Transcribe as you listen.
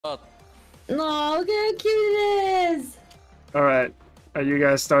No, look how cute it is! Alright, are you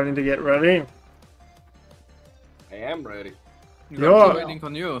guys starting to get ready? I am ready. You're waiting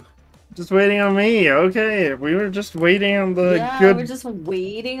on you. just waiting on me, okay. We were just waiting on the Yeah, good we're just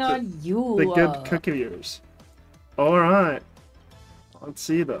waiting on you. the good cookie viewers. Alright. Let's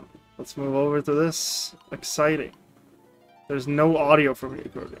see them. Let's move over to this. Exciting. There's no audio from you,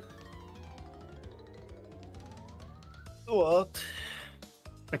 Crodi. What?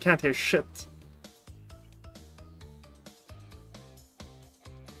 I can't hear shit.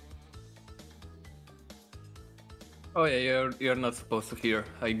 Oh yeah, you're not supposed to hear,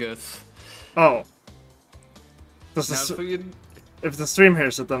 I guess. Oh. Does Now, the, so you, if the stream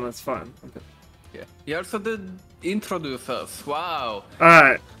hears it, then it's fine. Okay. yeah, you also did introduce us. Wow.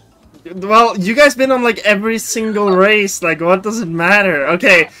 Alright. Well, you guys been on like every single race. Like, what does it matter?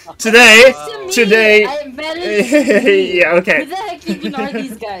 Okay, today, today. I invented me. Yeah, okay. Who the heck even are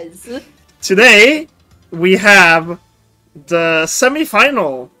these guys? Today, we have the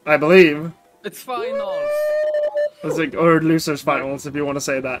semi-final, I believe. It's finals. It's like, or losers finals, if you want to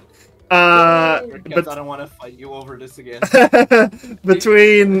say that. Because I don't want to fight you over this again.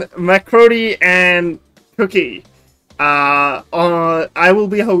 Between Crodi and Cookie. I will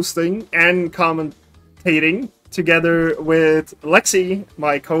be hosting and commentating together with Lexi,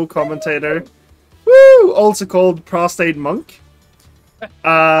 my co-commentator. Woo! Also called Prostate Monk.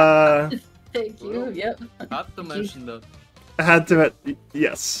 Thank you, yep. Not to mention that. I had to,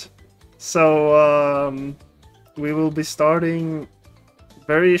 yes. So, we will be starting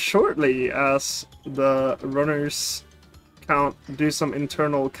very shortly as the runners do some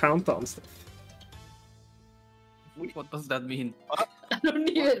internal countdown stuff. What does that mean? I don't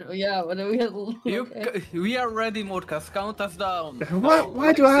even, yeah, what do we okay. We are ready, Morkas. Count us down.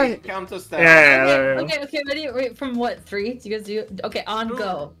 Why do I? Count us down. Yeah, there we go. Okay, ready? Wait, from what? 3? Do you guys do? Okay, on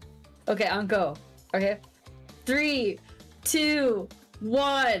go. Okay, on go. Okay. 3, 2,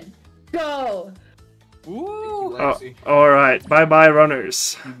 1, go! Woo! Alright, bye-bye,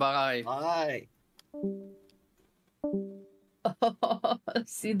 runners. Bye. Bye. Oh,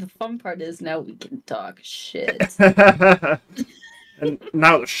 see, the fun part is now we can talk shit. And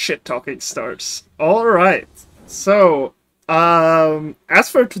now the shit talking starts. Alright, so, as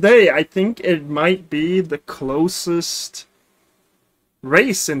for today, I think it might be the closest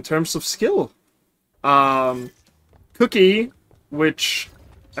race in terms of skill. Cookie, which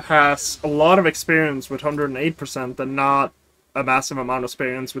has a lot of experience with 108% and not a massive amount of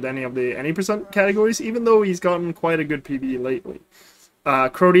experience with any of the any percent categories, even though he's gotten quite a good PB lately.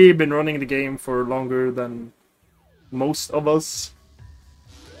 Crodi been running the game for longer than most of us.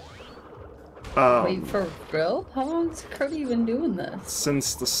 Wait, for real? How long's Crodi been doing this?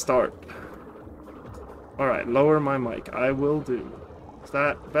 Since the start. Alright, lower my mic. I will do. Is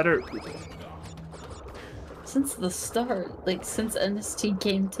that better? Since the start, like since NST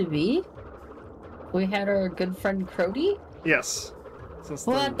came to be, we had our good friend Crodi? Yes.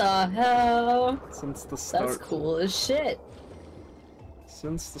 What the hell? Since the start. That's cool as shit.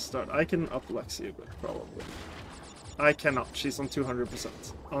 Since the start. I can up Lexi a bit, probably. I cannot. She's on 200%.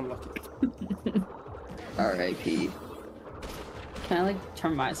 Unlucky. R.I.P. Can I, like,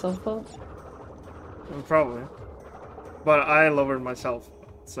 turn myself up? Probably. But I lowered myself,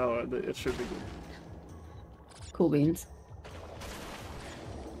 so it should be good. Cool beans.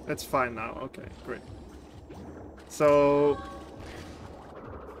 It's fine now. Okay, great. So,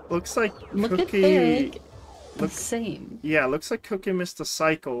 looks like Look Cookie... at like, the same. Yeah, looks like Cookie missed a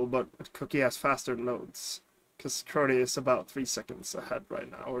cycle, but Cookie has faster loads. Because Crodi is about 3 seconds ahead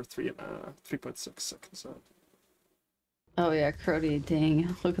right now, or 3.6 seconds ahead. Oh yeah, Crodi,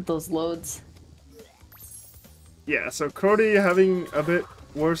 dang. Look at those loads. Yeah, so Crodi having a bit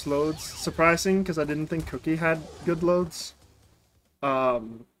worse loads. Surprising, because I didn't think Cookie had good loads.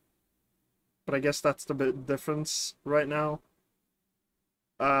 But I guess that's the bit difference right now.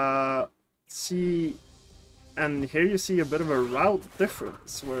 See, and here you see a bit of a route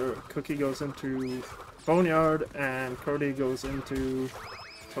difference where Cookie goes into Boneyard and Crodi goes into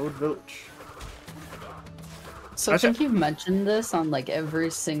Toad Village. So I think you've mentioned this on like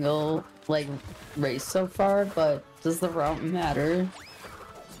every single like race so far, but does the route matter?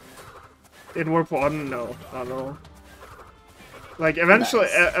 In Warp 1, no, not at all. Like,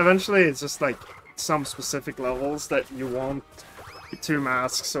 eventually it's just, like, some specific levels that you want 2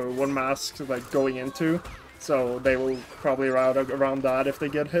 masks or 1 mask, like, going into. So they will probably route around that if they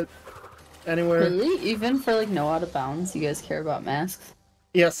get hit anywhere. Really? Even for, like, no out of bounds, you guys care about masks?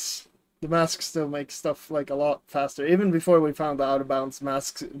 Yes. The masks still make stuff, like, a lot faster. Even before we found the out of bounds,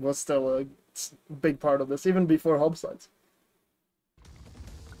 masks was still a big part of this, even before hub slides.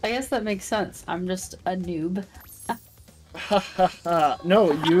 I guess that makes sense. I'm just a noob. Ha ha ha.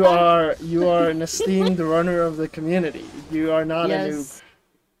 No, you are an esteemed runner of the community. You are not a noob.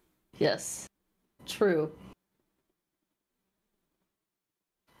 Yes. True.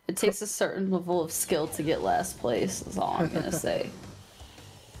 It takes a certain level of skill to get last place, is all I'm gonna say.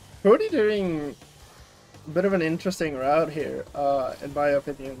 Crodi doing a bit of an interesting route here, in my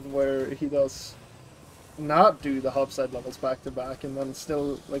opinion, where he does not do the hopside levels back to back and then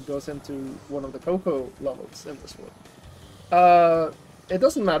still like goes into one of the Coco levels in this one. It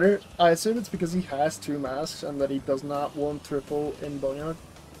doesn't matter. I assume it's because he has 2 masks and that he does not want triple in Boneyard.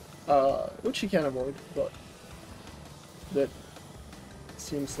 Which he can avoid, but that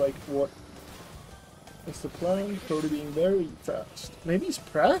seems like what is the plan. Crodi being very fast. Maybe he's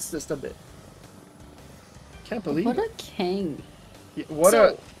practiced a bit. Can't believe What it. a king. Yeah, what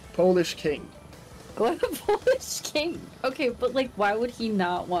a Polish king. What a Polish king. Okay, but like, why would he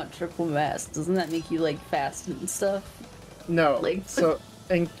not want triple mask? Doesn't that make you like fast and stuff? No, Like... so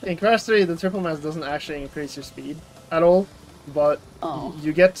in Crash 3, the triple mask doesn't actually increase your speed at all, but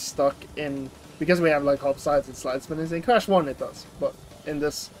you get stuck in, because we have like hop sides and slide spins. In Crash 1 it does, but in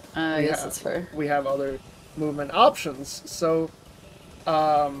this I guess that's fair. We have other movement options. So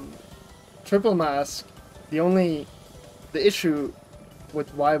triple mask, the issue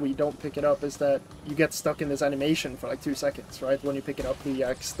with why we don't pick it up is that you get stuck in this animation for like 2 seconds, right? When you pick it up,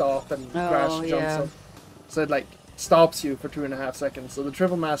 the stop and Crash jumps up. So it like stops you for 2.5 seconds. So the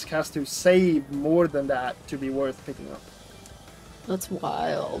triple mask has to save more than that to be worth picking up. That's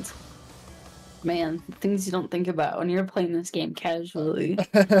wild. Man, things you don't think about when you're playing this game casually.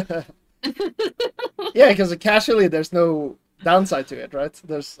 Yeah, because casually there's no downside to it, right?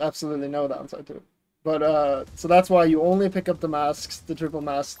 There's absolutely no downside to it. But, so that's why you only pick up the masks, the triple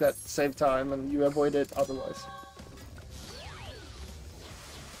masks that save time, and you avoid it otherwise.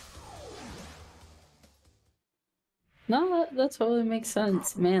 No, that totally makes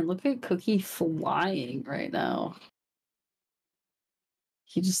sense. Man, look at Cookie flying right now.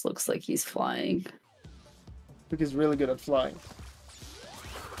 He just looks like he's flying. Cookie's really good at flying.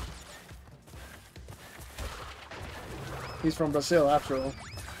 He's from Brazil, after all.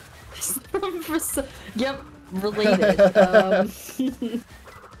 He's from Brazil. Yep, related.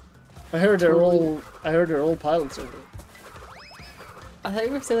 I heard they're all pilots over there. I thought you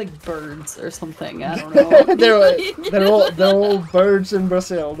were gonna say like birds or something. I don't know. they're all birds in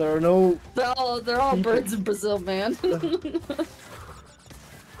Brazil. There are no. They're all birds in Brazil, man.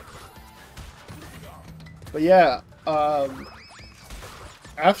 But yeah,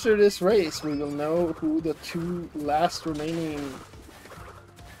 after this race, we will know who the 2 last remaining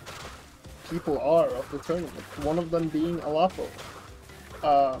people are of the tournament. One of them being Alapo.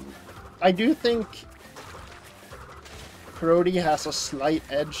 I do think Crodi has a slight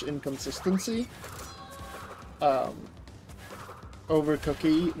edge in consistency over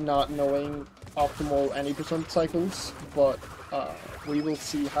Cookie, not knowing optimal any percent cycles, but we will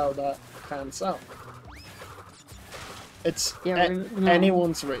see how that pans out. It's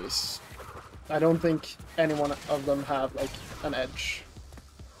anyone's race. I don't think any one of them have like an edge,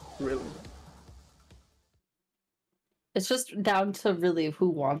 really. It's just down to really who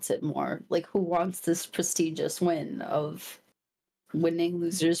wants it more. Like, who wants this prestigious win of winning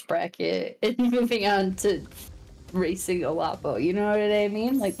losers bracket and moving on to racing Alapo. You know what I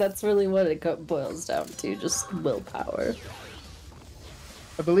mean? Like, that's really what it boils down to, just willpower.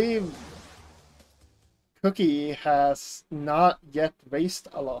 I believe Cookie has not yet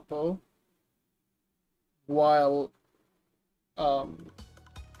raced Alapo, while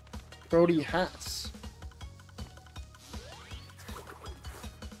Crodi has.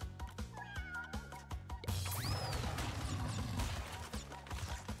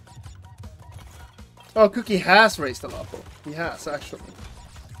 Oh, Cookie has raced Alapo. He has, actually.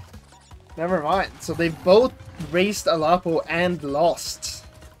 Never mind. So they both raced Alapo and lost.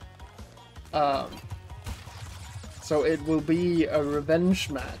 So it will be a revenge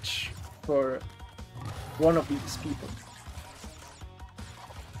match for one of these people.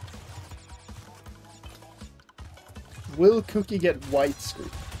 Will Cookie get white screen?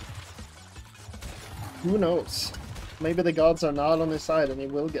 Who knows? Maybe the gods are not on his side and he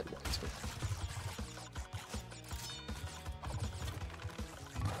will get white screen.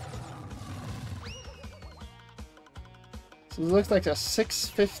 So it looks like a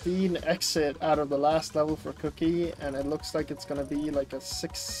 6:15 exit out of the last level for Cookie, and it looks like it's gonna be like a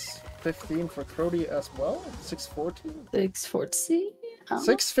 6:15 for Crodi as well. 6:14? 6:14?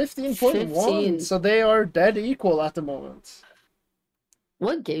 6:15.1. So they are dead equal at the moment.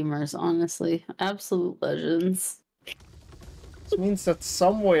 What gamers, honestly. Absolute legends. This means that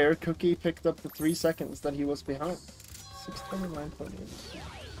somewhere Cookie picked up the 3 seconds that he was behind. 629.8.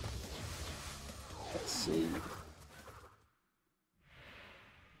 Let's see.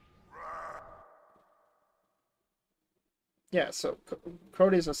 Yeah, so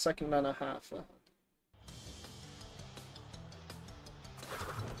Crodi's a second and a half.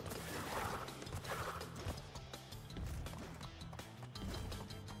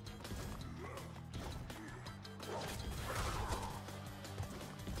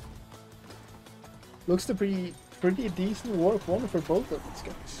 Looks to be pretty decent work one for both of these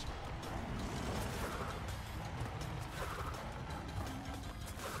guys.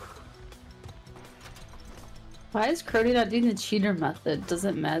 Why is Crodi not doing the cheater method? Does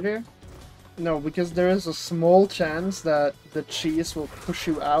it matter? No, because there is a small chance that the cheese will push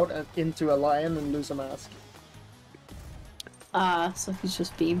you out and into a lion and lose a mask. Ah, so he's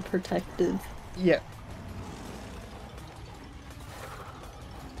just being protective. Yeah.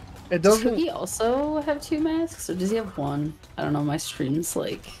 It Does doesn't. Cookie also have 2 masks, or does he have 1? I don't know, my stream's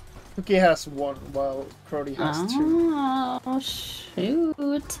like... Cookie has 1, while Crodi has 2. Oh,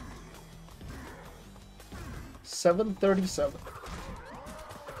 shoot. 737.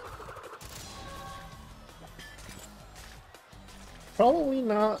 Probably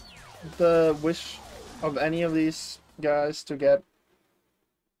not the wish of any of these guys to get...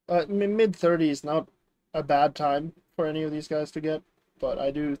 mid-30s, not a bad time for any of these guys to get, but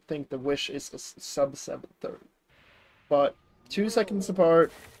I do think the wish is a sub 730. But 2 seconds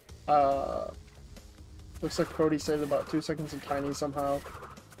apart, looks like Crodi saved about 2 seconds of Tiny somehow.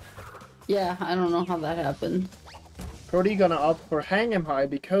 Yeah, I don't know how that happened. Crodi gonna opt for Hang 'em High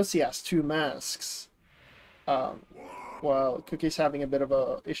because he has 2 masks. While Cookie's having a bit of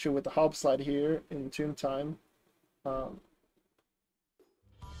a issue with the hop slide here in Tomb Time.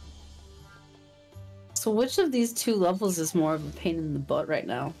 So which of these 2 levels is more of a pain in the butt right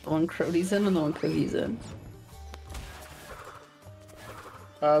now? The one Crodi's in and the one Cookie's in?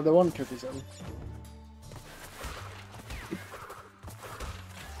 The one Cookie's in.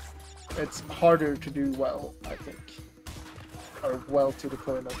 It's harder to do well, I think. Or well to the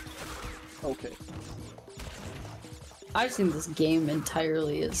point of okay. I've seen this game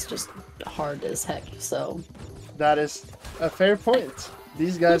entirely is just hard as heck, so... That is a fair point.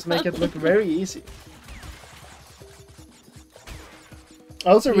 These guys make it look very easy. I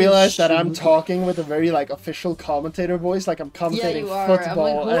also realized that I'm talking with a very like official commentator voice, like I'm commentating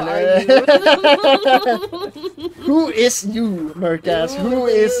football. I'm like, who are you? Who is you, Merkas? Who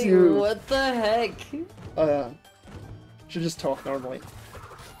is you? What the heck? Should just talk normally.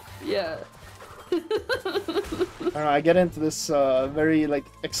 Yeah. I don't know, I get into this very like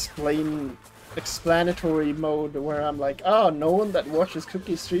explanatory mode where I'm like, oh, no one that watches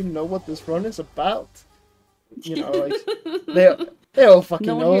Cookie stream know what this run is about. You know, like they all fucking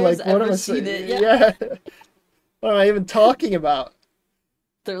know. Like, what am I saying? Yeah. What am I even talking about?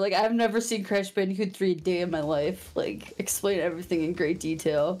 They're like, I've never seen Crash Bandicoot 3 a day in my life. Like, explain everything in great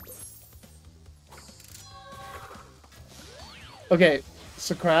detail. Okay,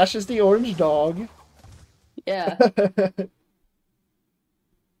 so Crash is the orange dog. Yeah.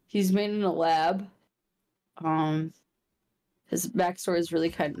 He's made in a lab. His backstory is really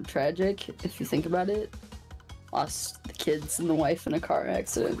kind of tragic, if you think about it. Lost the kids and the wife in a car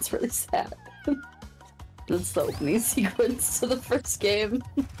accident. It's really sad. That's the opening sequence to the first game.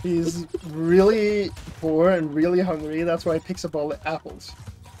 He's really poor and really hungry. That's why he picks up all the apples.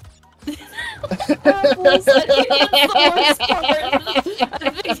 Apples, I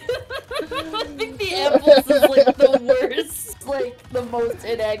think the apples is like the worst, like the most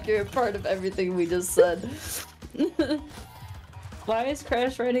inaccurate part of everything we just said. Why is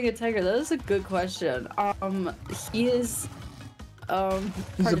Crash riding a tiger? That is a good question. He is part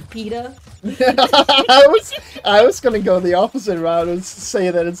of PETA. I was gonna go the opposite route and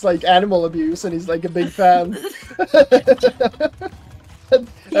say that it's like animal abuse and he's like a big fan.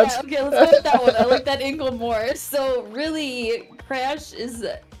 Yeah, okay, let's go with that one. I like that angle more. So really, Crash is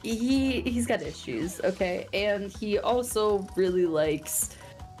he's got issues, okay? And he also really likes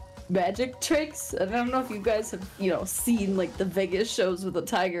magic tricks. And I don't know if you guys have, you know, seen like the Vegas shows with the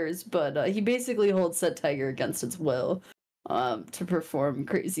tigers, but he basically holds that tiger against its will to perform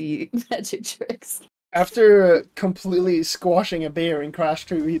crazy magic tricks. After completely squashing a bear in Crash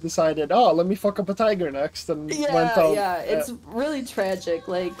 2, he decided, oh, let me fuck up a tiger next, and went on. Yeah, it's really tragic.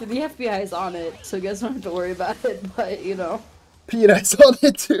 Like, the FBI is on it, so you guys don't have to worry about it, but, you know. PETA's on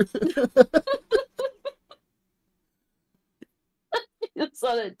it, too. It's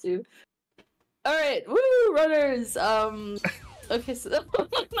on it, too. Alright, woo, runners! Okay, so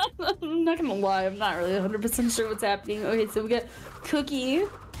I'm not gonna lie, I'm not really 100% sure what's happening. Okay, so we got Cookie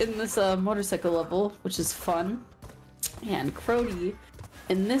in this motorcycle level, which is fun, and Crodi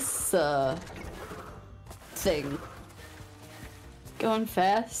in this thing. Going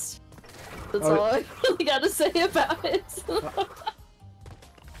fast. That's all I really gotta say about it.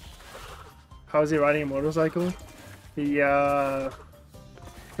 How is he riding a motorcycle? He took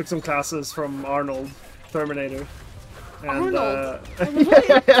some classes from Arnold, Terminator. And, Arnold?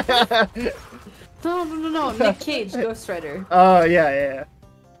 No, Nick Cage, Ghost Rider. Oh, yeah.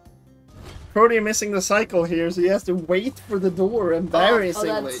 Crodi missing the cycle here, so he has to wait for the door,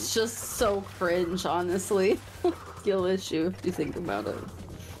 embarrassingly. Oh, that's just so cringe, honestly. Skill issue, if you think about it.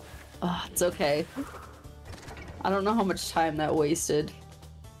 Oh, it's okay. I don't know how much time that wasted.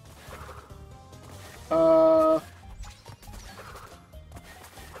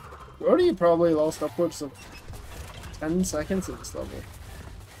 Crodi probably lost upwards of 10 seconds at this level.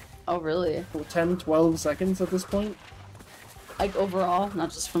 Oh, really? Or 10, 12 seconds at this point. Like, overall?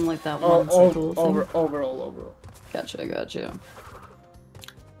 Not just from, like, that one cycle thing? Overall. Gotcha.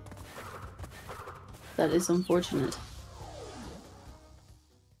 That is unfortunate.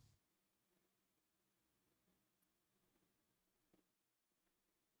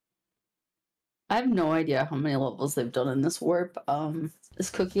 I have no idea how many levels they've done in this warp. Is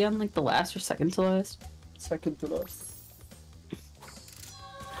Cookie on, like, the last or second to last? Second to last.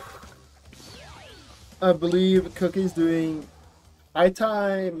 I believe Cookie's doing high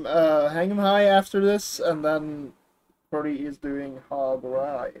time, hang 'em high after this, and then Crodi is doing hard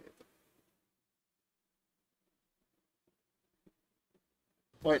ride.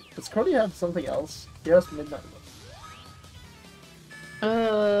 Wait, does Crodi have something else? He has midnight.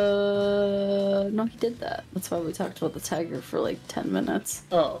 No, he did that. That's why we talked about the tiger for like 10 minutes.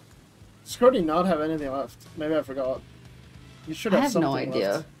 Oh. Does Crodi not have anything left? Maybe I forgot. You should have something I have no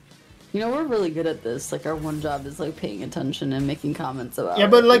idea. left. You know, we're really good at this. Like, our one job is like paying attention and making comments about Yeah,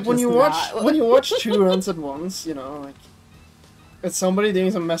 but it, like which when is you watch not- when you watch two runs at once, you know, like it's somebody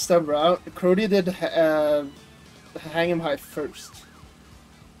doing some messed up route. Crodi did hang him high first.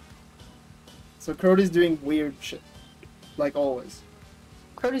 So Crodi's doing weird shit. Like always.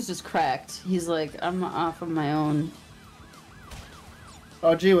 Crodi's just cracked. He's like, I'm off on my own.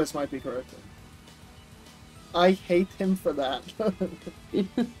 Oh, G-Wiz might be correct. I hate him for that.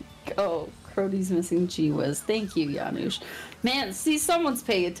 Oh, Crodi's missing G-Wiz. Thank you, Janusz. Man, see, someone's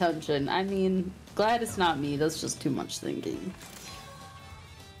paying attention. I mean, glad it's not me. That's just too much thinking.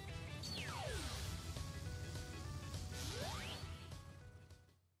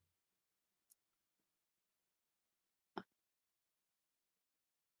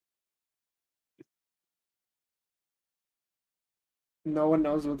 No one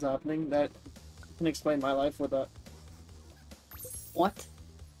knows what's happening. That can explain my life with that. What?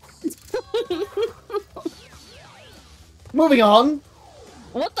 Moving on.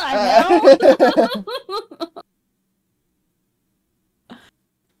 What the hell?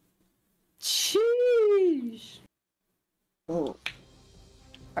 Sheesh. Oh.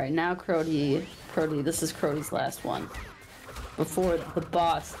 Alright, now Crodi, this is Crodi's last one. Before the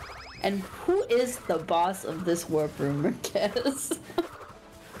boss. And who is the boss of this warp room, Marquez?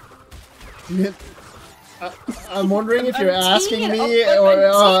 I'm wondering if you're asking me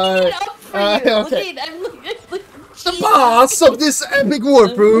or okay. The boss of this epic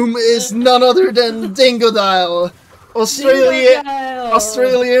warp room is none other than Dingodile. Australian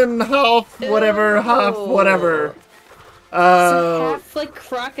half whatever, half whatever. So half like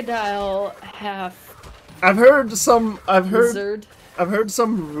crocodile, half I've heard some lizard. I've heard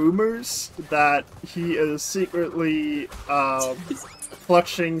some rumors that he is secretly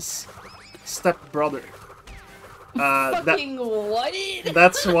Clutching's stepbrother. Fucking what?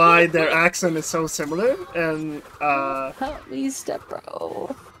 That's why their accent is so similar, and help me,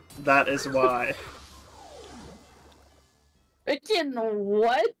 stepbro. that is why. Freaking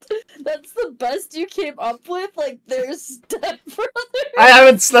what? That's the best you came up with? Like, their stepbrother? I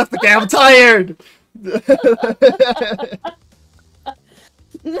haven't slept again, I'm tired!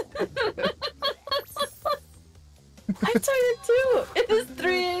 I'm tired too! It is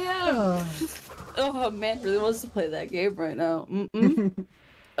 3 AM! Oh man, really wants to play that game right now.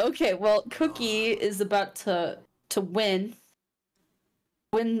 Okay, well, Cookie is about to win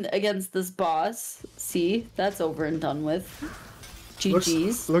against this boss. See, that's over and done with.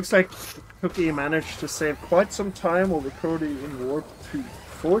 GG's. Looks like Cookie managed to save quite some time over Crodi in Warp 2.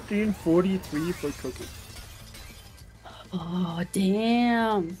 14:43 for Cookie. Oh,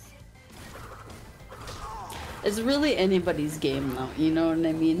 damn. It's really anybody's game, though, you know what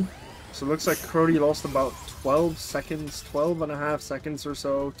I mean? So it looks like Crodi lost about 12 seconds, 12 and a half seconds or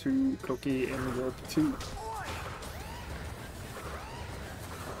so to Cookie in Warp 2.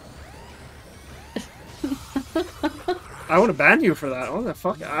 I want to ban you for that. What the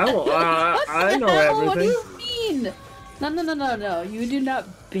fuck? I know everything. What do you mean? No. You do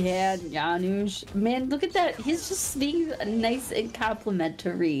not ban Janusz. Man, look at that. He's just being nice and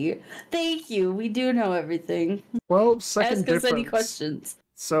complimentary. Thank you. We do know everything. 12-second Ask difference. us any questions.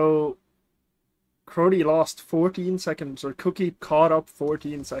 So, Crodi lost 14 seconds, or Cookie caught up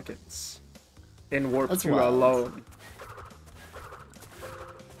 14 seconds in Warp 2 alone.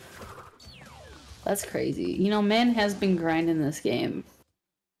 That's crazy. You know, man has been grinding this game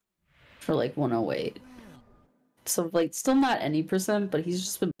for like 108. So, like, still not any percent, but he's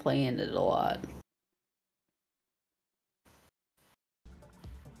just been playing it a lot.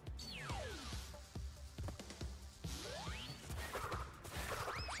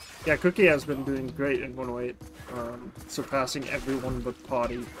 Yeah, Cookie has been doing great in 108, surpassing everyone but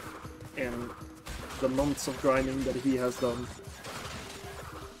Potty in the months of grinding that he has done.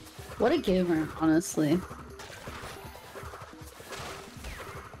 What a gamer, honestly.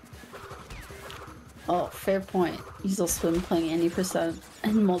 Oh, fair point. He's also been playing any percent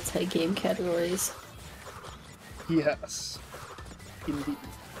in multi-game categories. Yes, indeed.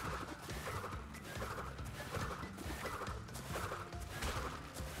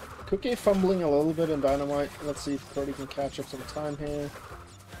 Cookie fumbling a little bit in Dynamite. Let's see if Crodi can catch up some time here.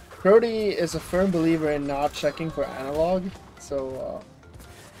 Crodi is a firm believer in not checking for analog, so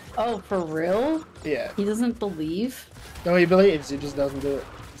Oh, for real? yeah. He doesn't believe? No, he believes, he just doesn't do it.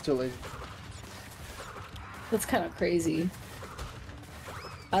 He's too lazy. That's kind of crazy.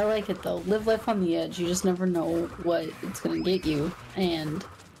 I like it though. Live life on the edge. You just never know what it's gonna get you. And...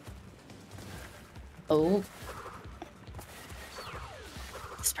 oh.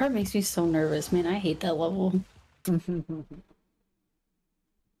 This part makes me so nervous, man. I hate that level.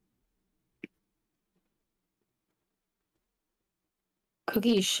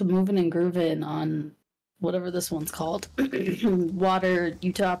 Cookie's moving and grooving on whatever this one's called. Water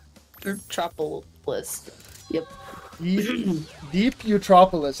Utropolis. Yep. Deep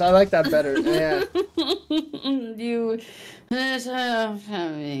Utropolis. I like that better. Yeah.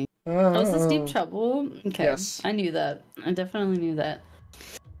 Oh, is this Deep Trouble? Okay. Yes. I knew that. I definitely knew that.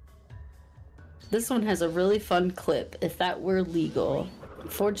 This one has a really fun clip, if that were legal.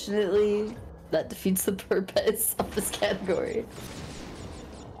 Unfortunately, that defeats the purpose of this category.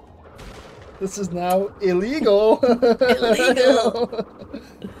 This is now illegal. Illegal!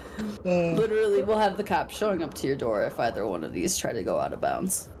 Literally, we'll have the cops showing up to your door if either one of these try to go out of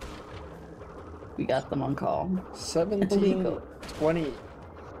bounds. We got them on call. 17-20.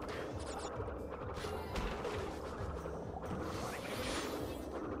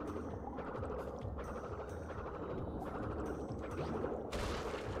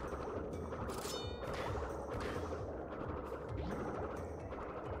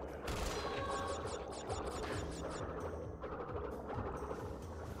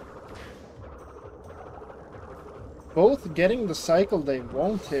 Both getting the cycle they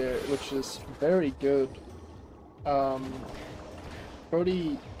want here, which is very good.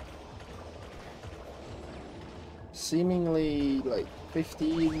 Crodi seemingly like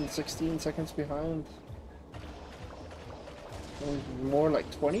 15, 16 seconds behind. More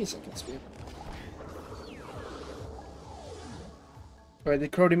like 20 seconds behind. Wait,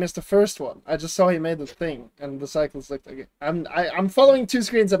 did Crodi miss the first one? I just saw he made the thing, and the cycles looked like it. I'm following two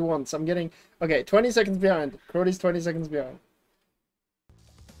screens at once. I'm getting... okay, 20 seconds behind. Crodi's 20 seconds behind.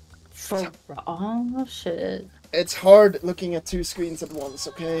 Oh, shit. It's hard looking at two screens at once,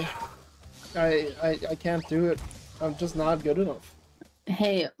 okay? I can't do it. I'm just not good enough.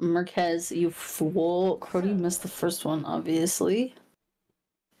 Hey, Marquez, you fool. Crodi missed the first one, obviously.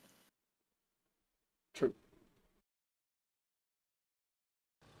 True.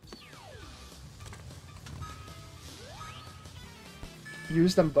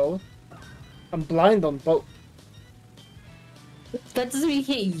 Use them both. I'm blind on both. That doesn't mean you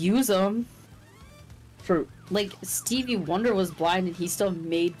can't use them. True. Like, Stevie Wonder was blind and he still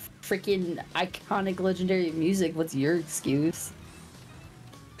made freaking iconic legendary music. What's your excuse?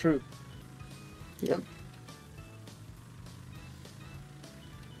 True. Yep.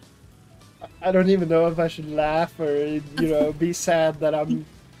 I don't even know if I should laugh or, you know, be sad that I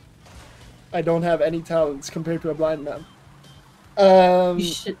don't have any talents compared to a blind man. You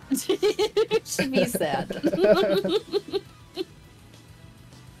should, you should be sad.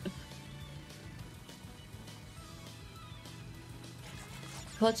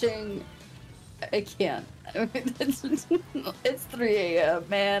 Clutching I can't. I mean, it's 3 a.m.,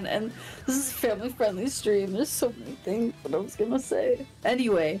 man, and this is a family-friendly stream. There's so many things that I was gonna say.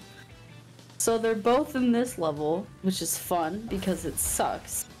 Anyway, so they're both in this level, which is fun because it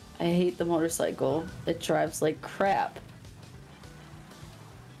sucks. I hate the motorcycle. It drives like crap.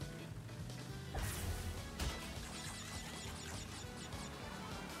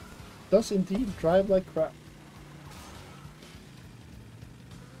 Does indeed drive like crap.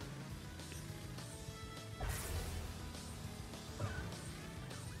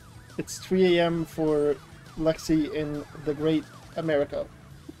 It's 3 a.m. for Lexi in the great America.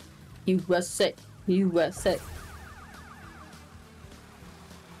 USA. USA.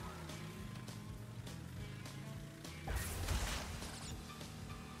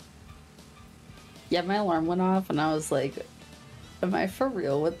 Yeah, my alarm went off and I was like, am I for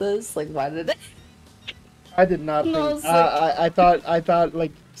real with this? Like, why did it? I did not No, think. I thought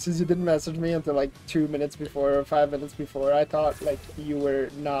like since you didn't message me until like 2 minutes before or 5 minutes before, I thought like you were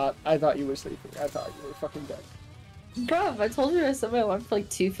not. I thought you were sleeping. I thought you were fucking dead. Bruv, I told you I set my alarm for like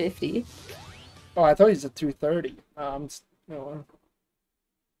 2:50. Oh, I thought you said 2:30. No.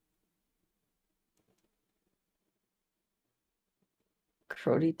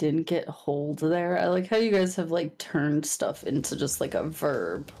 Crodi didn't get hold there. I like how you guys have like turned stuff into just like a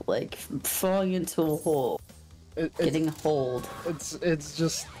verb, like falling into a hole, getting hold. It's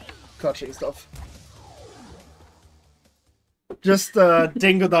just clutching stuff. Just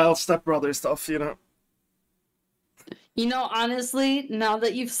Dingodile stepbrother stuff, you know. You know, honestly, now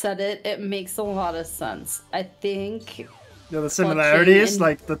that you've said it, it makes a lot of sense. I think Yeah, the similarities, and,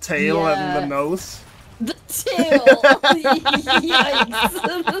 like the tail and the nose. The tail! Yikes!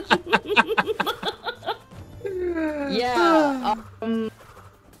 Yeah,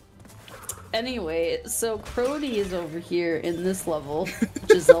 anyway, so Crodi is over here in this level,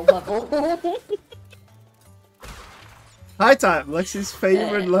 which is a level. High time, Lexi's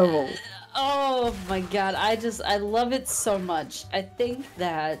favorite level. Oh my god, I love it so much. I think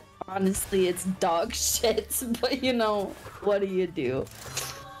that, honestly, it's dog shit, but you know, what do you do?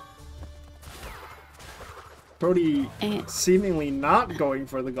 Crodi seemingly not going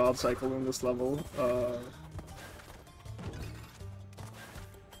for the god cycle in this level.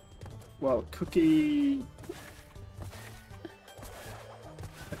 Well, Cookie...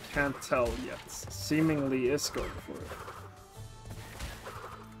 I can't tell yet. Seemingly is going for it.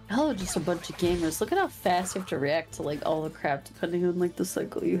 Oh, just a bunch of gamers. Look at how fast you have to react to like all the crap depending on like the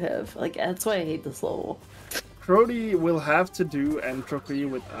cycle you have. Like, that's why I hate this level. Crodi will have to do entropy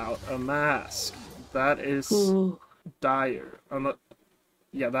without a mask. That is dire.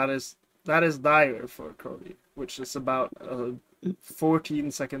 Yeah, that is dire for Crodi, which is about a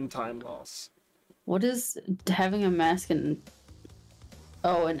 14-second time loss. What is having a mask and...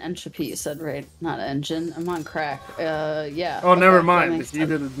 Oh, an entropy, you said, right? Not engine. I'm on crack. Yeah. Oh, never mind. You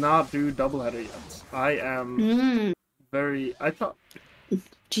did not do doubleheader yet. I am very... I thought...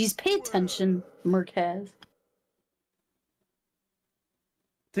 Jeez, pay attention, Merkaz.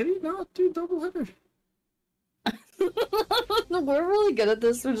 Did he not do doubleheader? We're really good at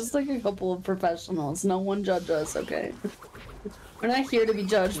this. We're just like a couple of professionals. No one judge us, okay? We're not here to be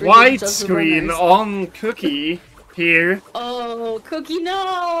judged. Widescreen on Cookie here. Oh, Cookie,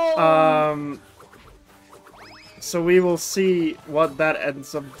 no! So we will see what that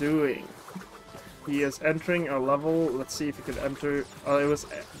ends up doing. He is entering a level. Let's see if he could enter. It was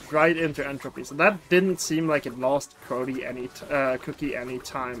right into entropy. So that didn't seem like it lost Crodi Cookie any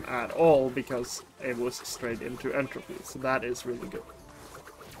time at all because it was straight into entropy. So that is really good.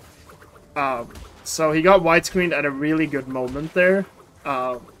 So he got widescreened at a really good moment there.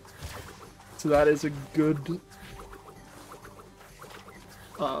 So that is a good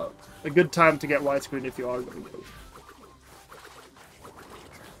time to get widescreen if you are going to go.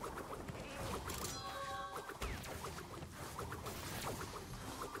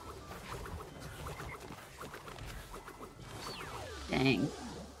 Dang.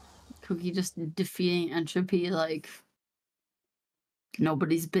 Cookie just defeating entropy like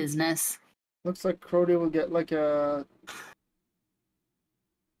nobody's business. Looks like Crodi will get like a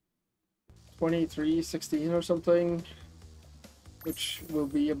 23-16 or something, which will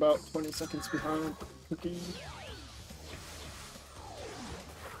be about 20 seconds behind Cookie.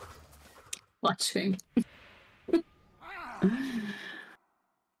 Watching.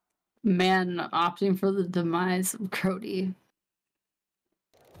 Man opting for the demise of Crodi.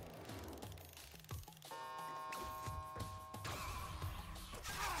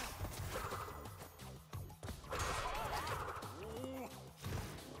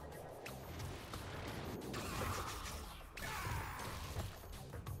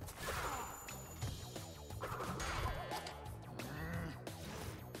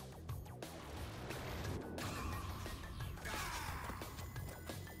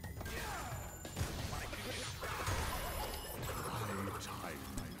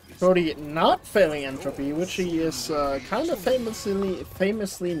 Crodi not failing entropy, which he is kind of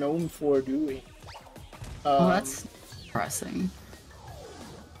famously known for doing. Well, that's depressing.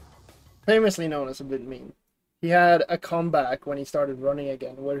 Famously known as a bit mean. He had a comeback when he started running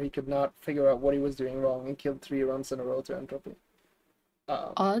again, where he could not figure out what he was doing wrong and killed 3 runs in a row to entropy.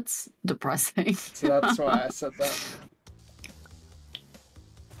 Oh, that's depressing. So that's why I said that.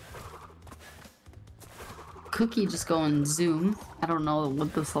 Cookie just going zoom. I don't know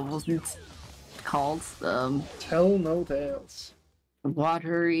what this level's called. Tell no tales.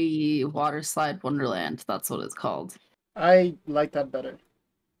 Water slide wonderland. That's what it's called. I like that better.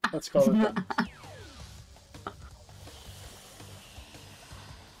 Let's call it that.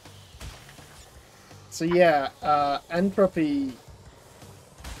 So yeah, entropy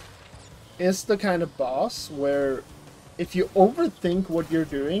is the kind of boss where if you overthink what you're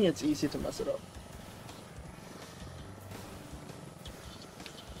doing, it's easy to mess it up.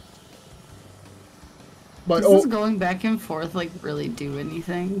 But does this going back and forth like really do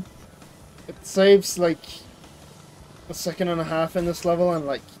anything? It saves like a second and a half in this level and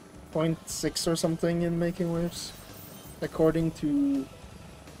like 0.6 or something in making waves, according to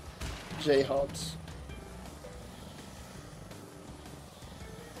J-Hobbs.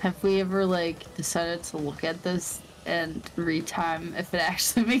 Have we ever like decided to look at this and retime if it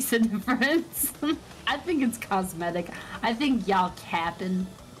actually makes a difference? I think it's cosmetic. I think y'all capping.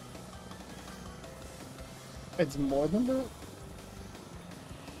 It's more than that?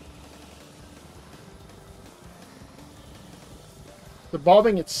 The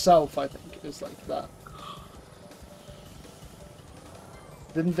bobbing itself, I think, is like that.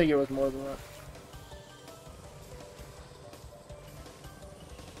 Didn't think it was more than that.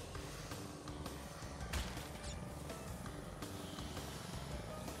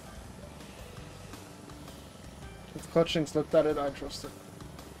 If Clutchings looked at it, I trust it.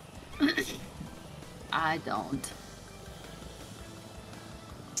 I don't.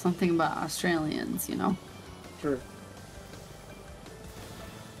 Something about Australians, you know? True.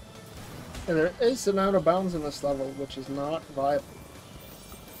 And there is an out of bounds in this level, which is not viable.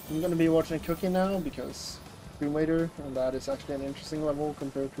 I'm going to be watching Cookie now because Tomb Raider, and that is actually an interesting level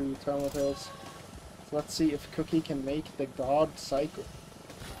compared to Telltales. So let's see if Cookie can make the God cycle.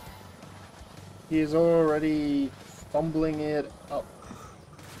 He is already fumbling it up.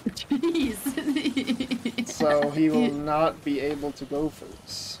 Jeez. So he will not be able to go for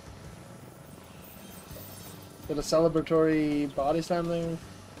this. Did a celebratory body slam there?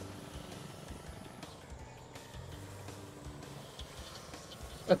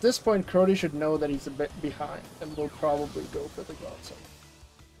 At this point, Crodi should know that he's a bit behind and will probably go for the God cycle.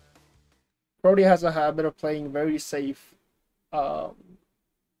 Crodi has a habit of playing very safe to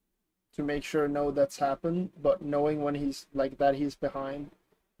make sure that's happened, but knowing when he's like that he's behind,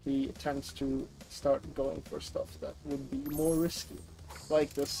 he tends to start going for stuff that would be more risky,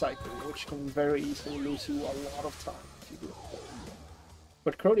 like this cycle, which can very easily lose you a lot of time if you do it.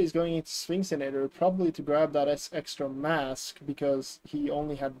 But Crodi is going into Sphinxinator probably to grab that extra mask because he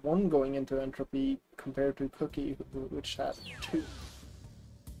only had 1 going into entropy compared to Cookie, which had 2.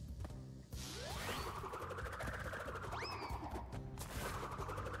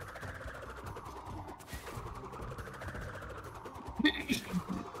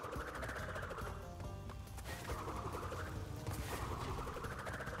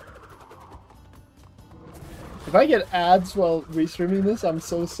 If I get ads while restreaming this, I'm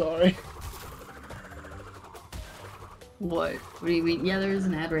so sorry. What? What do you mean? Yeah, there is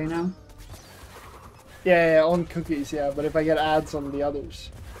an ad right now. Yeah, on Cookies, yeah, but if I get ads on the others,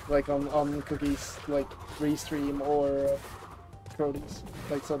 like on Cookies, like restream or Crodi's,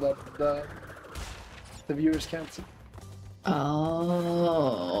 like so that the viewers can't see.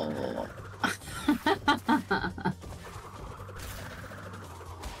 Oh.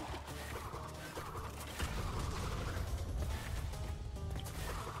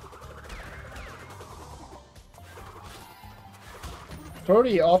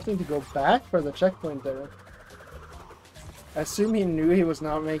 Crodi opting to go back for the checkpoint there. I assume he knew he was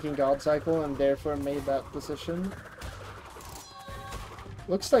not making God Cycle and therefore made that decision.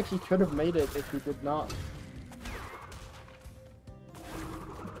 Looks like he could have made it if he did not.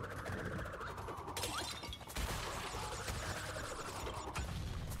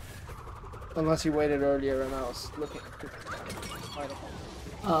 Unless he waited earlier and I was looking at it. I don't know.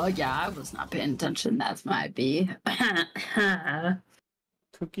 Oh, yeah, I was not paying attention. That might be.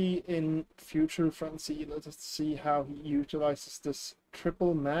 Cookie in Future Frenzy. Let us see how he utilizes this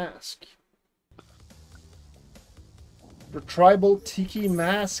triple mask. The tribal tiki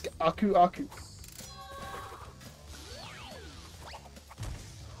mask Aku Aku.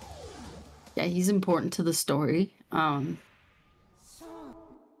 Yeah, he's important to the story. Yeah,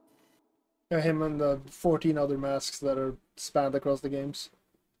 him and the 14 other masks that are spanned across the games.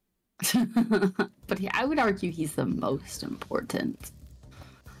 But I would argue he's the most important.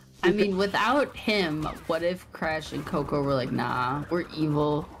 I mean, without him, what if Crash and Coco were like, nah, we're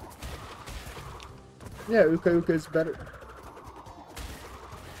evil? Yeah, Uka Uka is better.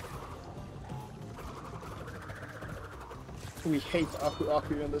 We hate Aku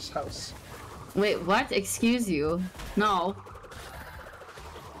Aku in this house. Wait, what? Excuse you? No.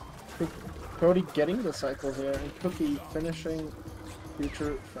 Crodi getting the cycle here, and Cookie finishing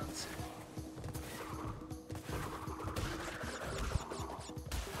future friends.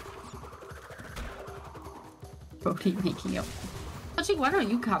 Crodi making up. Actually, why don't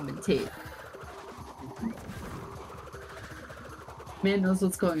you commentate? Man knows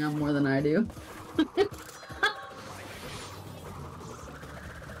what's going on more than I do.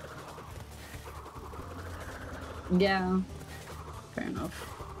 Yeah, fair enough.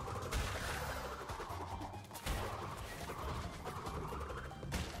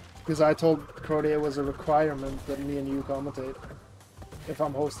 Because I told Crodi it was a requirement that me and you commentate if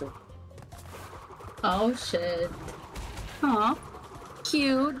I'm hosting. Oh shit. Aw,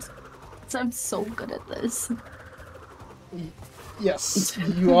 cute. I'm so good at this. Yes,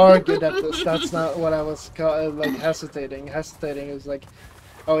 you are good at this. That's not what I was like hesitating. Hesitating is like,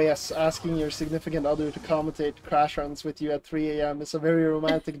 oh yes, asking your significant other to commentate crash runs with you at 3 a.m. is a very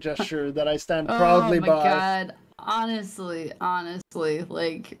romantic gesture that I stand proudly by. Oh my god. Honestly,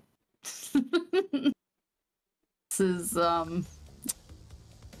 like this is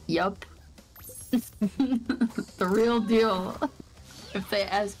yup. The real deal. If they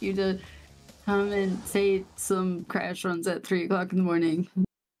ask you to come and say some crash runs at 3 o'clock in the morning.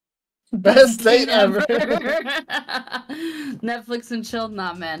 Best date ever. Netflix and chill,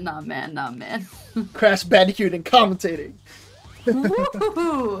 nah man. Crash Bandicoot and commentating.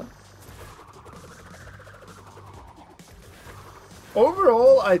 Woo!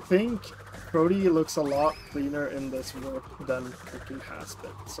 Overall, I think Crodi looks a lot cleaner in this warp than Cookie has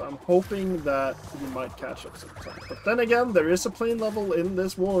been. So I'm hoping that he might catch up sometime. But then again, there is a plane level in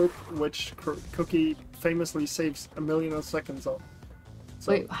this warp, which Cookie famously saves 1,000,000 seconds on.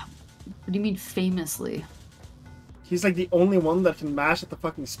 So Wait, what do you mean famously? he's like the only one that can mash at the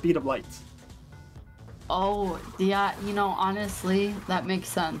fucking speed of light. Oh, yeah, you know, honestly, that makes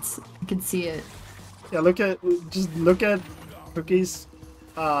sense. I can see it. Yeah, just look at Cookie's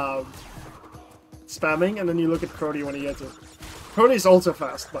spamming, and then you look at Crodi when he gets it. Crodi's also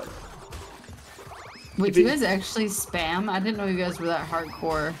fast, but Wait, do you guys actually spam? I didn't know you guys were that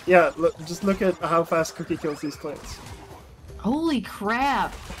hardcore. yeah, just look at how fast Cookie kills these planes. Holy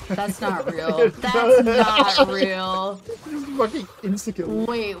crap! That's not real. That's not real. Just fucking insta-kill.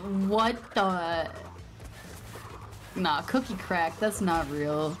 Wait, what the? Nah, cookie crack. That's not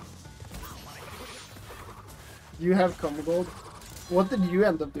real. You have combo gold. What did you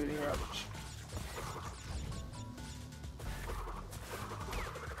end up doing, Ravage?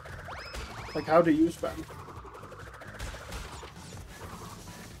 Like, how do you spam?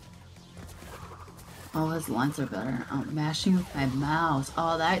 Oh, his lines are better. Oh, mashing with my mouse.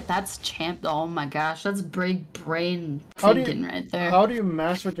 Oh, that's champ. Oh my gosh, that's big brain thinking right there. How do you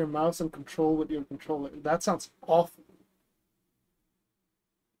mash with your mouse and control with your controller? That sounds awful.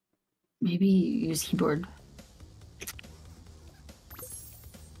 Maybe use keyboard.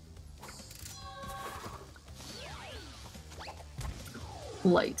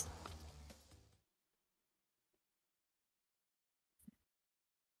 Light.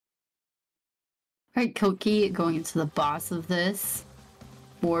 Alright, Koki, going into the boss of this.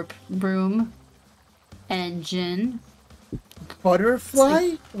 Warp room. Engine.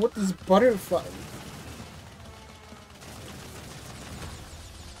 Butterfly? What is butterfly?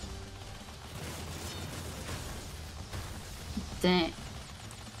 Dang.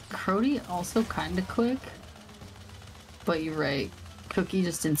 Crodi also kinda quick. But you're right. Cookie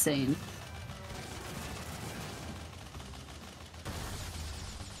just insane.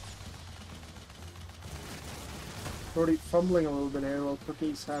 Already fumbling a little bit here while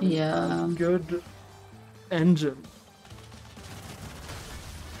Cookie's having Yeah. a good engine.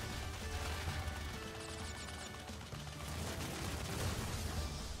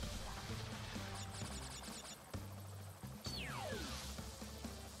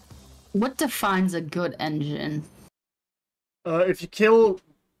 What defines a good engine? If you kill,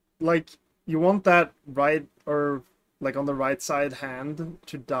 like, you want that right, or like on the right side hand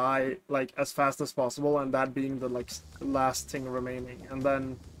to die like as fast as possible, and that being the like last thing remaining. And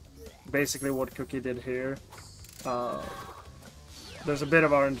then basically what Cookie did here, there's a bit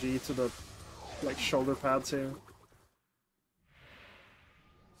of RNG to the like shoulder pads here.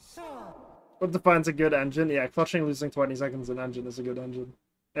 What defines a good engine? Yeah, clutching losing 20 seconds in engine is a good engine.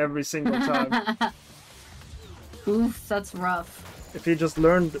 Every single time. Oof, that's rough. If he just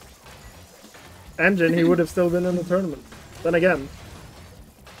learned engine, he would have still been in the tournament. Then again,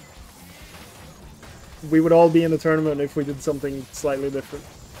 we would all be in the tournament if we did something slightly different.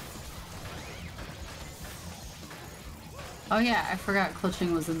 Oh yeah, I forgot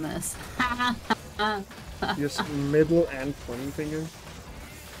clutching was in this. Just middle and pointing finger.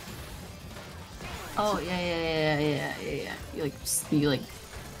 Oh yeah. You like.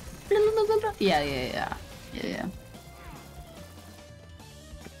 Yeah.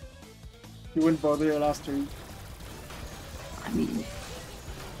 You wouldn't bother your last two. I mean,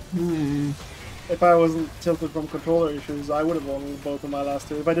 If I wasn't tilted from controller issues, I would have won both of my last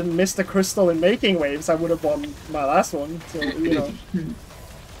two. If I didn't miss the crystal in making waves, I would have won my last one. So, you know.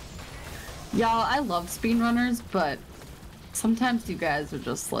 Y'all, I love speedrunners, but sometimes you guys are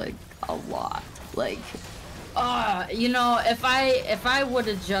just like a lot. Like, you know, if I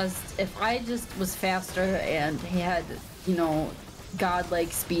just was faster and had, you know,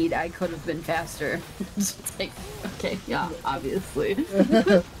 godlike speed, I could have been faster. It's like, okay, yeah, obviously.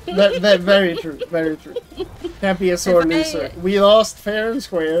 that very true, very true. Can't be a sore loser. We lost fair and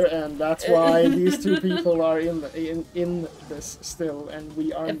square, and that's why these two people are in this still, and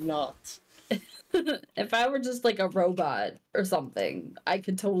we are not. If I were just like a robot or something, I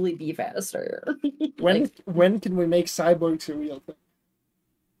could totally be faster. When can we make cyborgs a real thing?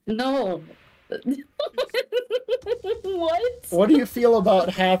 No. What? What do you feel about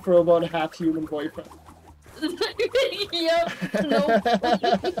half robot, half human boyfriend? Yep. Nope.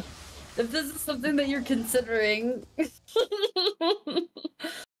 If this is something that you're considering,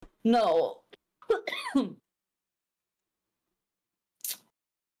 no.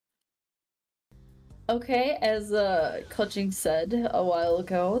 Okay, as Clutching said a while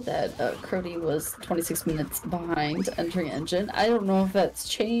ago that Crodi was 26 minutes behind entering engine. I don't know if that's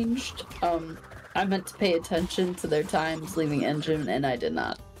changed. I meant to pay attention to their times leaving engine, and I did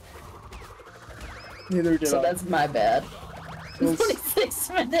not. Neither did I. So that's my bad. 26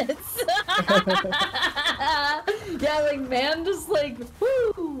 minutes! Yeah, like, man, just like,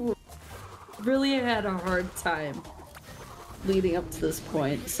 whoo! Really had a hard time leading up to this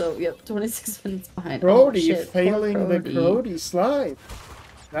point. So, yep, 26 minutes behind. Crodi oh, failing the Crodi slide.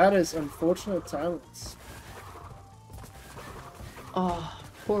 That is unfortunate silence. Oh,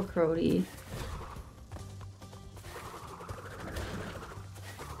 poor Crodi.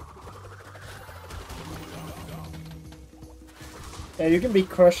 Yeah, you can be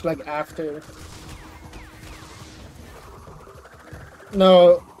crushed like after.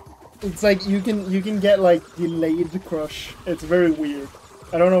 No, it's like you can get like delayed crush. It's very weird.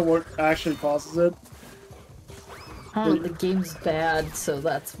 I don't know what actually causes it. The game's bad, so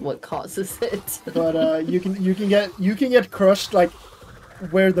that's what causes it. But you can get crushed like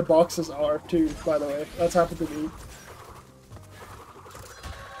where the boxes are too. By the way, that's happened to me.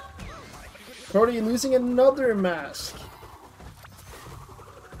 Crodi losing another mask.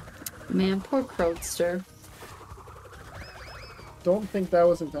 Man, poor Crowdster. Don't think that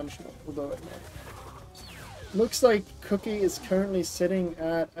was intentional, although looks like Cookie is currently sitting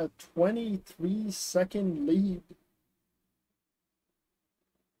at a 23-second lead.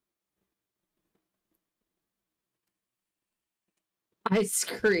 I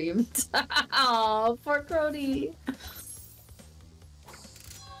screamed. Oh, poor Crodi.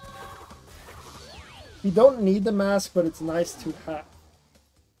 You don't need the mask, but it's nice to have.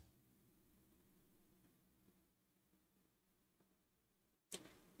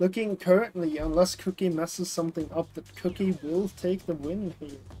 Looking currently, unless Cookie messes something up, that Cookie will take the win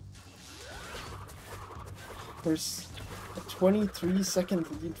here. There's a 23-second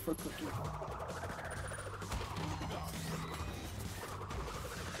lead for Cookie.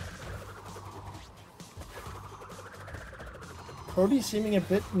 Crodi seeming a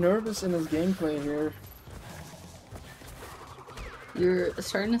bit nervous in his gameplay here. You're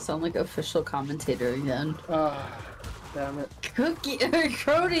starting to sound like official commentator again. Damn it. Cookie,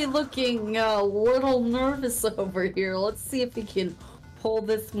 Crodi looking a little nervous over here. Let's see if he can pull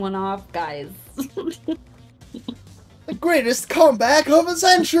this one off, guys. The greatest comeback of a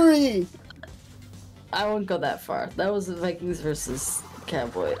century! I won't go that far. That was the Vikings versus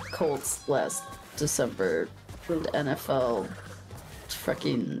Colts last December. The NFL,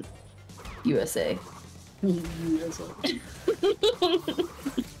 fucking USA. USA.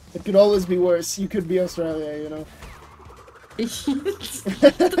 It could always be worse. You could be Australia, you know.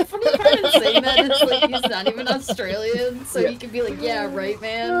 The funny part in saying that is like he's not even Australian, so he can be like, "Yeah, right,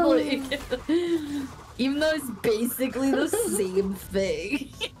 man." Like, even though it's basically the same thing.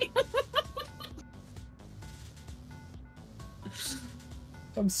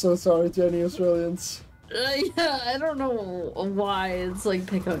 I'm so sorry to any Australians. Yeah, I don't know why it's like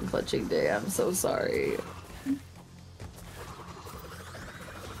pick on clutching day. I'm so sorry.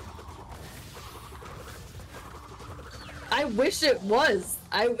 I wish it was.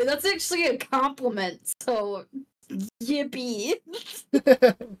 That's actually a compliment. So, yippee.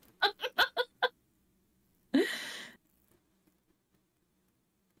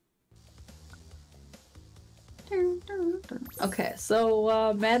 Okay,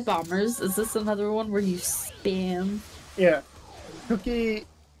 so Mad Bombers, is this another one where you spam? Yeah. Cookie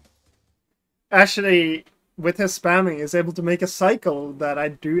actually, with his spamming, is able to make a cycle that I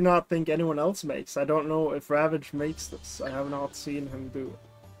do not think anyone else makes. I don't know if Ravage makes this. I have not seen him do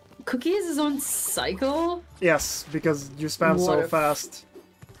it. Cookie is his own cycle? Yes, because you spam What so a fast.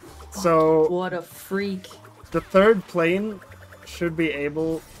 So what a freak. the third plane should be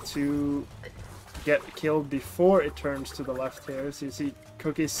able to get killed before it turns to the left here. So you see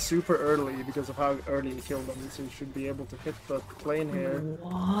Cookie's super early because of how early he killed him, so he should be able to hit the plane here.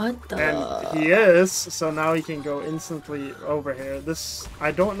 What the? And he is, so now he can go instantly over here. This,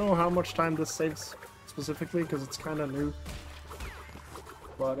 I don't know how much time this saves specifically because it's kind of new.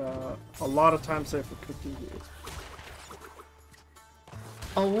 But a lot of time save for Cookie here.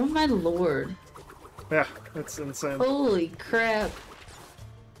 Oh my lord. Yeah, it's insane. Holy crap.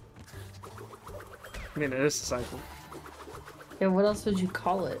 I mean, it is a cycle. Yeah, what else would you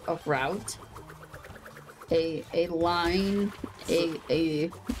call it? A route? A line? A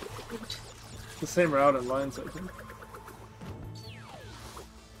The same route and lines, I think.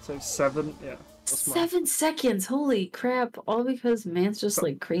 So 7, yeah. That's mine. 7 seconds, holy crap. All because man's just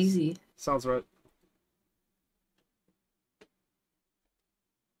like crazy. Sounds right.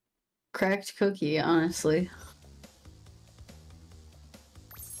 Cracked cookie, honestly.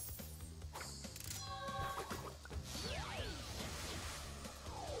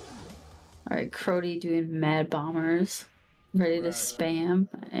 Alright, Crodi doing Mad Bombers. Ready to spam,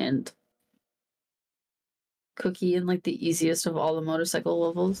 and Cookie in like the easiest of all the motorcycle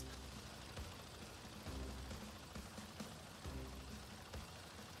levels.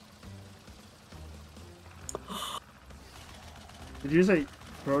 Did you say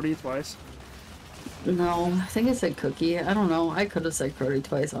Crodi twice? No, I think I said Cookie. I don't know. I could have said Crodi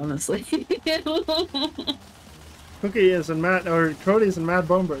twice, honestly. Cookie is in Mad, or Crodi is in Mad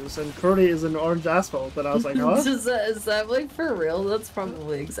Bombers, and Crodi is in Orange Asphalt, and I was like, huh? Is that like for real? That's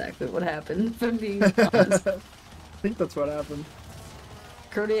probably exactly what happened, if I'm being honest. I think that's what happened.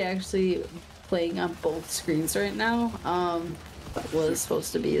 Crodi actually playing on both screens right now. That was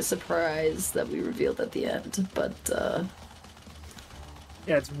supposed to be a surprise that we revealed at the end, but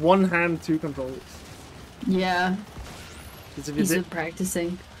Yeah, it's one hand, 2 controllers. yeah, Because if, he's been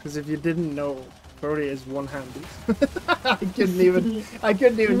practicing. if you didn't know, Crodi is one-handed. I couldn't even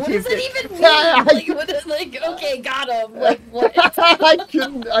What keep does it. it even mean? Like, okay, got him. Like, what?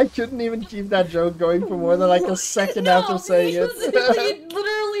 I couldn't even keep that joke going for more than like a second after saying it. It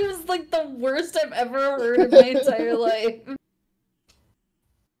literally was like the worst I've ever heard in my entire life.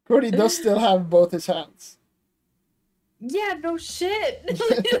 Crodi does still have both his hands. Yeah, no shit.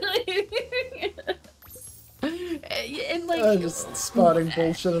 And like, I'm just spotting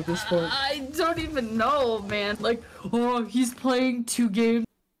bullshit at this point. I don't even know, man. Like, oh, he's playing 2 games,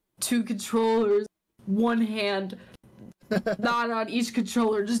 2 controllers, 1 hand, not on each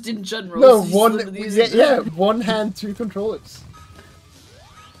controller, just in general. No, So one. literally Yeah, 1 hand, 2 controllers.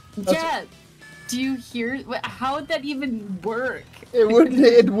 Yeah. Do you hear? How would that even work? It wouldn't.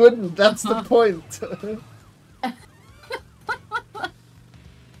 It wouldn't. That's the point.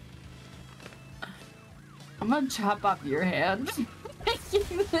 I'm gonna chop off your hand.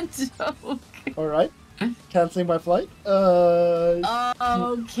 Making the joke. All right. Canceling my flight.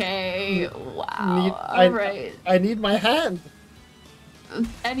 Okay. Wow. Alright. I need my hand.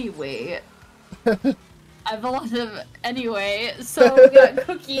 Anyway. I have a lot of... Anyway, so we got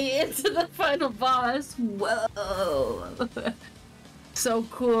Cookie into the final boss. Whoa. So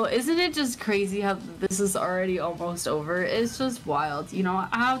cool. Isn't it just crazy how this is already almost over? It's just wild. You know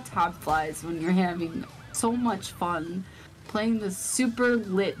how time flies when you're having so much fun playing this super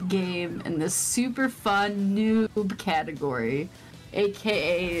lit game in this super fun noob category,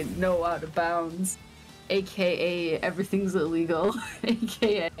 aka no out of bounds, aka everything's illegal,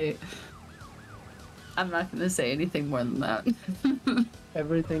 aka I'm not gonna say anything more than that.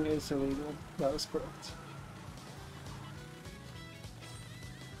 Everything is illegal. That is correct.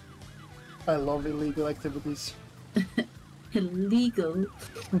 I love illegal activities. Illegal.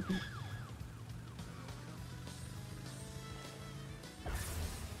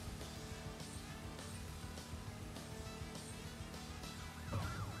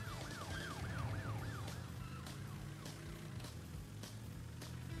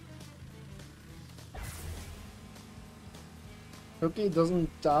 Cookie doesn't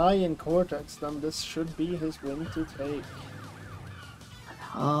die in Cortex, then this should be his win to take.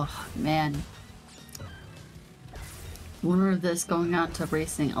 Oh, man. Rumor of this going on to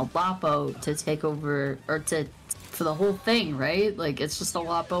racing a Lapo to take over, or for the whole thing, right? Like, it's just a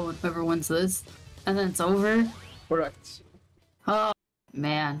Lapo and whoever wins this, and then it's over? Correct. Oh,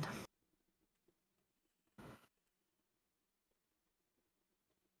 man.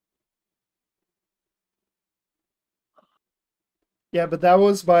 Yeah, but that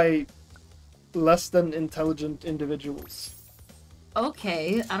was by less than intelligent individuals.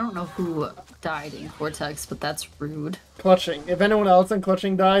 Okay, I don't know who died in Cortex, but that's rude. Clutching. If anyone else in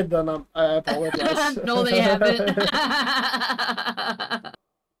Clutching died, then I apologize. No, they haven't.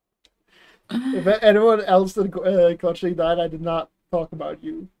 If anyone else in Clutching died, I did not talk about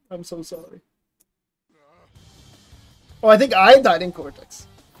you. I'm so sorry. Oh, I think I died in Cortex.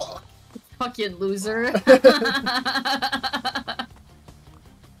 Fucking loser.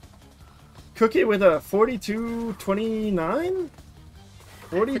 Cookie with a 42-29?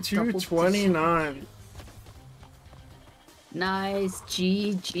 42-29. Nice.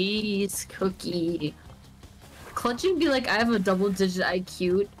 GG's, Cookie. Clutching be like, I have a double-digit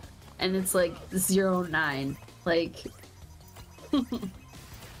IQ, and it's like 0.9. Like...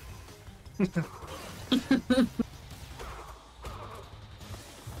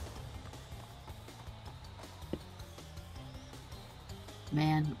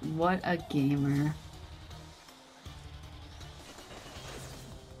 Man, what a gamer.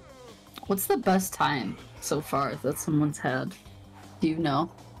 What's the best time so far that someone's had? Do you know?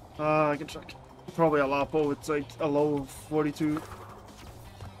 I can check. Probably a Lapo. It's like a low of 42.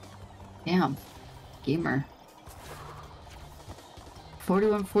 Damn. Gamer.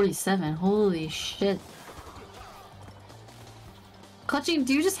 41-47. Holy shit. Clutching,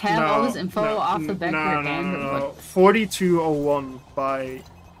 do you just have all this info off the back of your hand? No. 42.01 by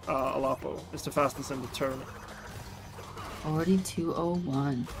Alapo. It's the fastest in the tournament.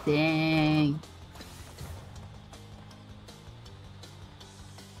 42.01. Dang.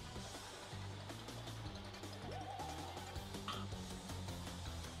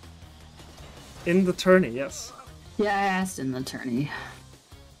 In the tourney, yes. Yeah, I asked in the tourney.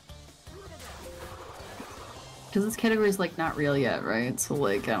 Because this category is like not real yet, right? So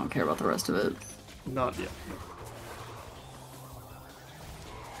like I don't care about the rest of it. Not yet.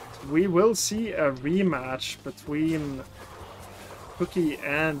 We will see a rematch between Cookie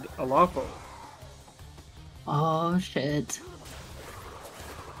and Alapo. Oh shit.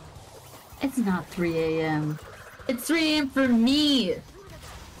 It's not 3 a.m. It's 3 a.m. for me!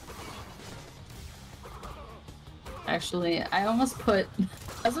 Actually, I almost put...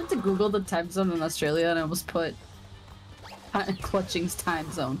 I was about to Google the time zone in Australia and I almost put Clutching's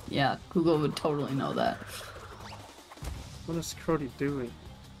time zone. Yeah, Google would totally know that. What is Crodi doing?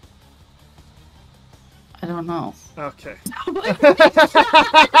 I don't know. Okay.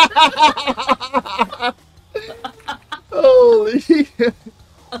 Holy.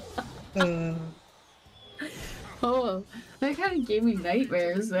 Oh, that kind of gave me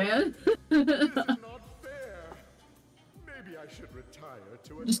nightmares, man.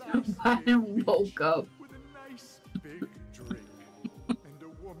 Just I woke up.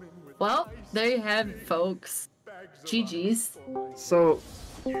 Well, there you have it, folks. GG's. So,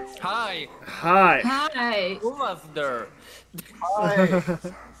 Hi! hi. Hi. Who was there?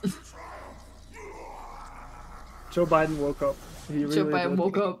 Joe Biden woke up. He really Joe Biden did.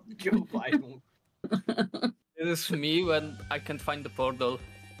 woke up. Joe Biden. It is me when I can't find the portal.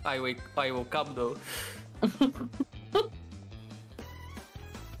 I woke up though.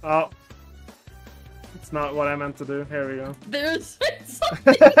 Oh. It's not what I meant to do. Here we go. There's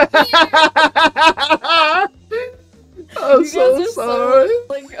something I'm You so guys are sorry. so,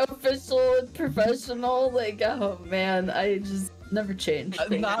 like, official and professional. Like, oh man, I just never changed.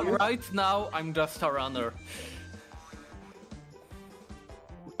 Thank Now, you. right now, I'm just a runner.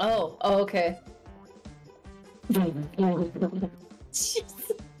 Oh, okay.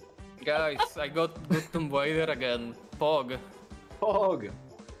 Jeez. Guys, I got Tomb Raider again. Pog. Pog.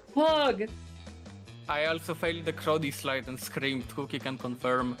 Pug. I also failed the Crodi slide and screamed. Cookie can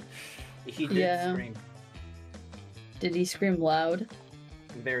confirm. He did Yeah. scream Did he scream loud?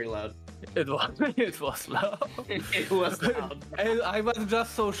 very loud. It was it was loud. It was loud. I was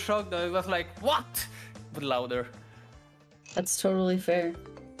just so shocked that I was like, what? But louder. That's totally fair.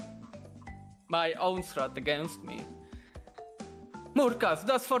 My own strat against me. Murkas,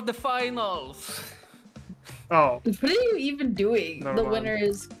 that's for the finals. Oh, What are you even doing? Never The mind. winner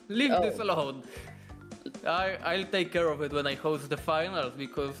is. Leave Oh. this alone. I'll take care of it when I host the finals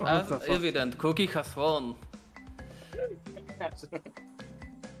because What as the fuck? evident, Cookie has won.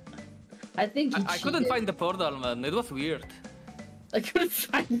 I think he I couldn't cheated. find the portal, man. It was weird. I couldn't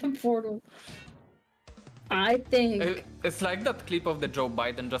find the portal. I think. It's like that clip of the Joe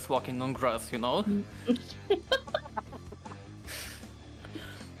Biden just walking on grass, you know?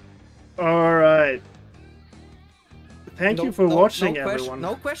 all right. Thank you for watching, everyone.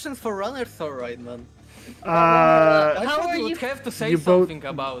 No questions for runners, alright, man. Uh, I How thought are you you- would have to say you both something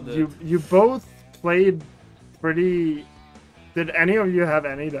about it. you both played pretty. Did any of you have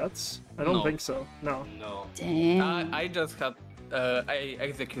any bets? I don't No. think so. No. No. Damn. I just had I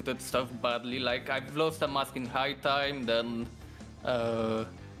executed stuff badly. Like I've lost a mask in high time, then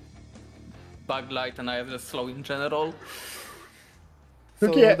Baglight, and I have just slow in general. So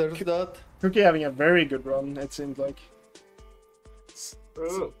Okay. there's that. Cookie having a very good run. It seems like.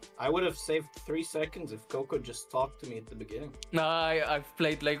 Ooh, I would have saved 3 seconds if Coco just talked to me at the beginning. No, I've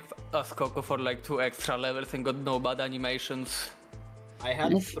played like as Coco for like 2 extra levels and got no bad animations. I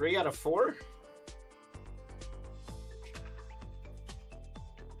had 3 out of 4.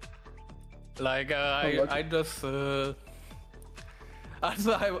 Like lucky. I just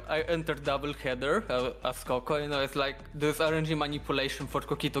also I entered double header as Coco, you know, it's like this RNG manipulation for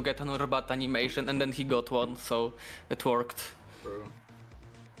Cookie to get another bad animation, and then he got one, so it worked. Bro.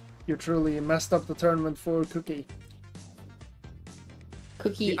 You truly messed up the tournament for Cookie.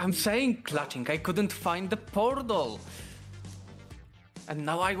 Cookie. I'm saying clutching, I couldn't find the portal. And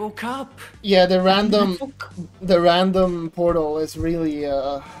now I woke up. Yeah, the random portal is really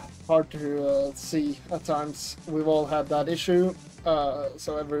hard to see at times. We've all had that issue,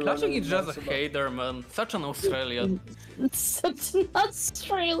 so everyone. Clutching is just knows a about- hater, man. Such an Australian. It's such an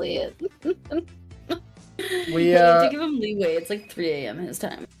Australian. We You have to give him leeway. It's like 3 a.m. his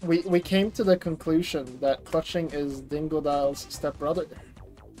time. we came to the conclusion that clutching is Dingodile's stepbrother.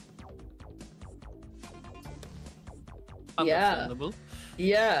 Understandable.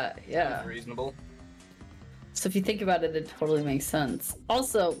 Yeah. Reasonable. So if you think about it, it totally makes sense.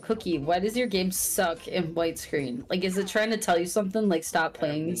 Also, Cookie, why does your game suck in white screen? Like, is it trying to tell you something? Like, stop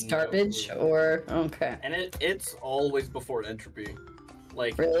playing this no garbage? clue. Or okay. And it's always before entropy.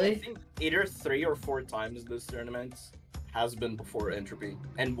 Like, Really? I think either 3 or 4 times this tournament has been before entropy.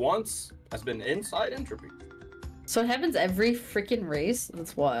 And once has been inside entropy. So it happens every freaking race?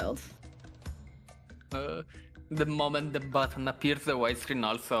 That's wild. The moment the button appears, the white screen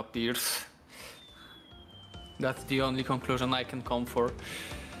also appears. That's the only conclusion I can come for.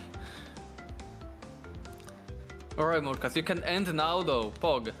 Alright, Murkas, you can end now though,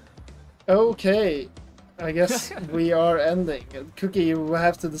 Pog. Okay, I guess we are ending. Cookie will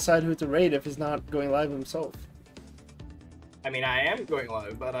have to decide who to raid if he's not going live himself. I mean, I am going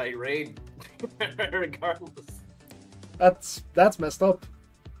live, but I raid regardless. That's messed up.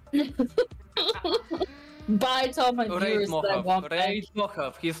 Bye to all my Raid viewers that I want Mohawk. back. Raid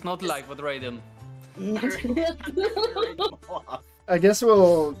Mohawk. He's not live, but raid him. I guess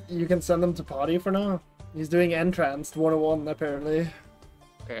you can send him to potty for now. He's doing Entranced 101 apparently.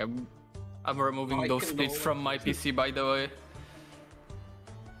 Okay, I'm removing I those can splits go- from my PC, by the way.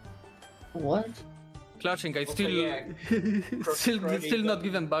 What? Clutching, I Also, still, yeah, still not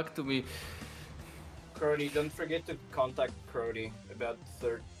given back to me. Crodi, don't forget to contact Crodi about the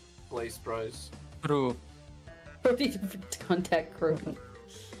 3rd place prize. True. Contact crew.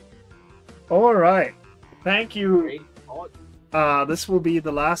 Alright. Thank you. Raid pod. This will be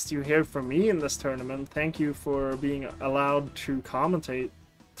the last you hear from me in this tournament. Thank you for being allowed to commentate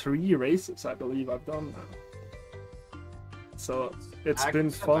 3 races, I believe I've done now. So it's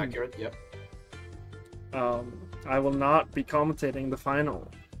been fun. Accurate, yep. I will not be commentating the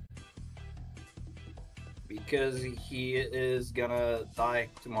final. Because he is gonna die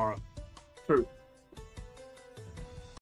tomorrow. True.